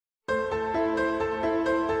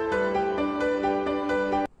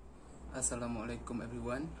Assalamualaikum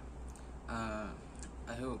everyone.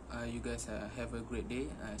 I hope you guys have a great day,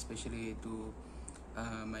 especially to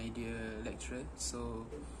my dear lecturer. So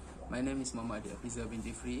my name is Muhammad Afiza bin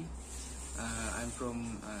Jifri. I'm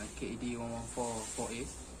from KED 114 4A.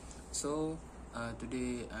 So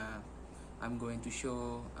today I'm going to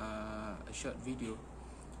show a short video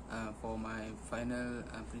for my final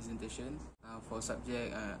presentation for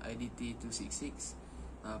subject IDT 266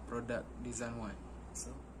 product design 1.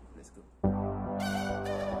 So let's go.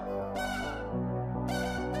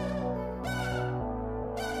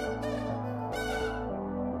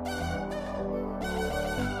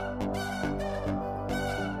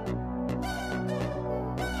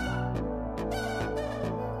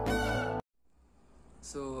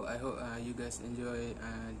 So I hope you guys enjoy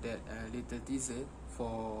that little teaser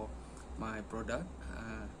for my product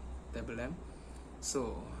table lamp.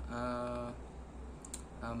 So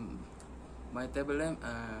my table lamp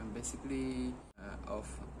basically of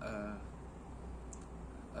a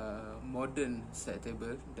modern set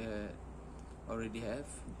table that already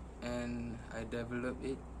have, and I developed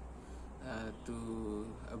it to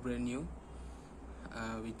a brand new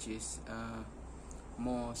which is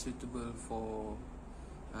more suitable for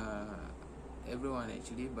everyone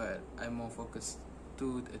actually, but I'm more focused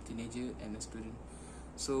to a teenager and a student.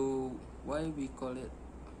 So why I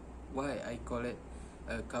call it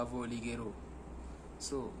CAVO LEGGERO.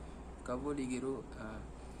 So CAVO LEGGERO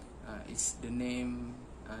is the name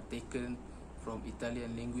taken from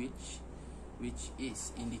Italian language, which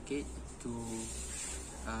is indicate to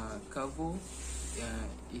CAVO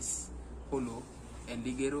is hollow and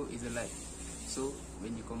LEGGERO is a light. So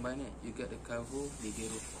when you combine it, you get the CAVO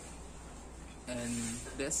LEGGERO. And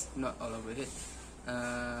that's not all over it,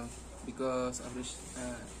 because of this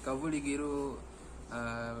CAVO LEGGERO,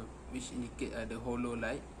 which indicate the hollow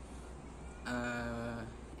light,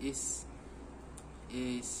 is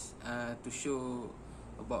to show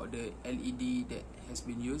about the LED that has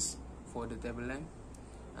been used for the table lamp.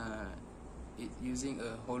 It's using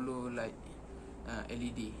a hollow light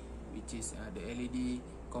LED, which is the LED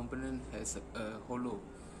component has a hollow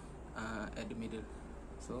at the middle.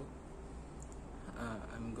 So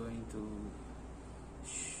I'm going to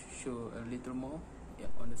show a little more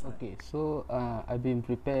on the slide. Okay, so I've been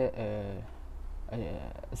prepared a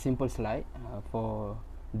simple slide for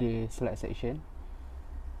the slide section.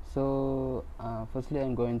 So firstly,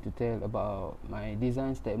 I'm going to tell about my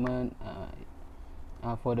design statement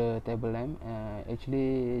for the table lamp.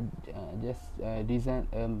 Actually, just design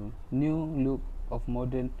a new look of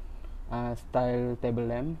modern style table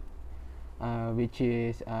lamp, which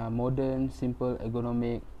is modern, simple,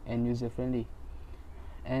 ergonomic, and user friendly.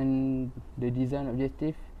 And the design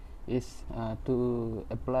objective is to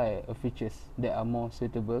apply features that are more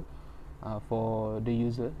suitable for the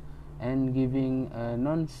user and giving a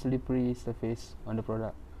non-slippery surface on the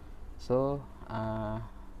product. So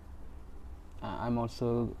I'm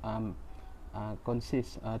also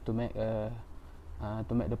consist to make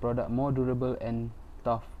the product more durable and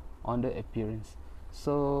tough on the appearance.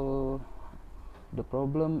 So the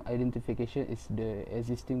problem identification is the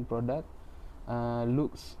existing product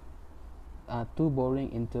looks too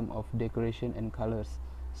boring in terms of decoration and colors.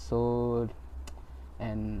 So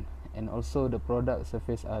and also the product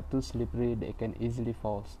surface are too slippery, they can easily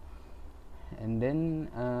fall. And then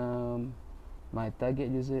my target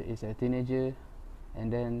user is a teenager,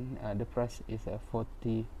 and then the price is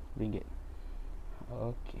 40 ringgit.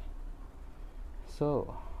 Okay,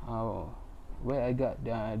 so where I got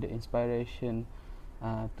the inspiration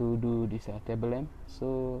to do this table lamp.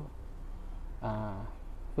 So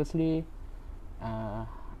firstly,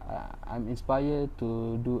 I'm inspired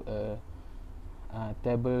to do a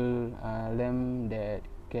table lamp that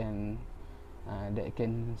can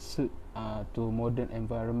suit to modern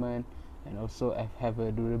environment, and also have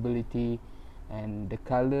a durability, and the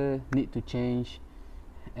color need to change,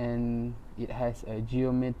 and it has a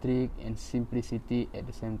geometric and simplicity at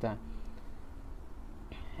the same time.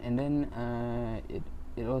 And then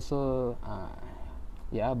it also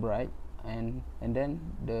bright, and then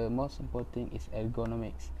the most important is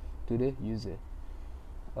ergonomics to the user.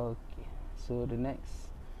 Okay, so the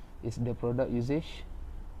next is the product usage.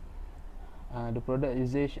 The product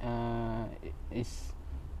usage is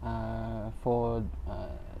for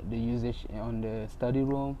the usage on the study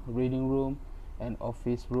room, reading room, and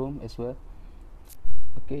office room as well.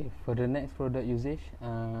 Okay, for the next product usage,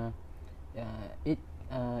 it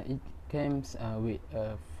comes with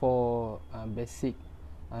 4 basic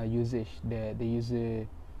usage that the user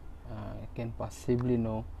can possibly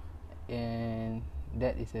know, and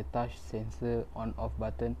that is a touch sensor on off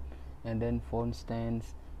button, and then phone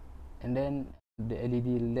stands, and then the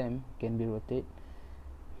LED lamp can be rotated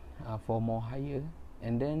for more higher,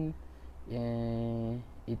 and then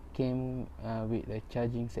it came with a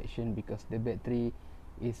charging section because the battery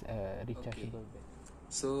is a rechargeable battery.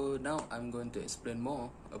 So now I'm going to explain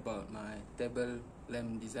more about my table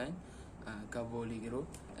lamp design, CAVO LEGGERO,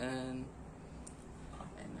 and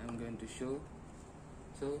I'm going to show.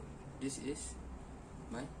 So this is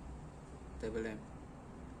my table lamp.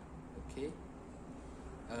 Okay,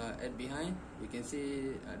 at behind you can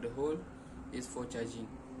see the hole is for charging,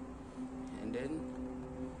 and then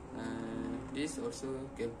this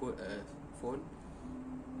also can put a phone,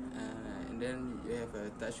 and then you have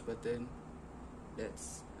a touch button.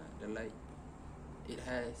 That's the light. It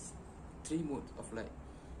has 3 modes of light,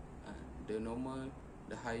 the normal,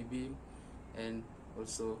 the high beam, and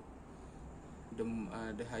also the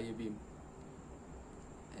higher beam.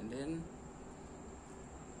 And then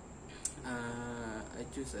I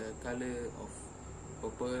choose a color of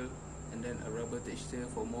purple, and then a rubber texture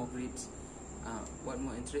for more grips. What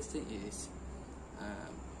more interesting is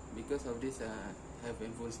because of this have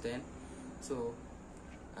handphone stand, so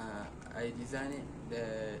I designed it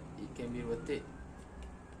that it can be rotated.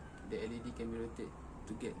 The LED can be rotated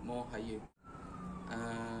to get more higher.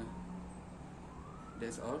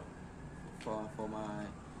 That's all for my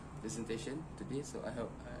presentation today. So I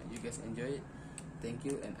hope you guys enjoy it. Thank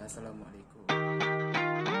you and Assalamualaikum.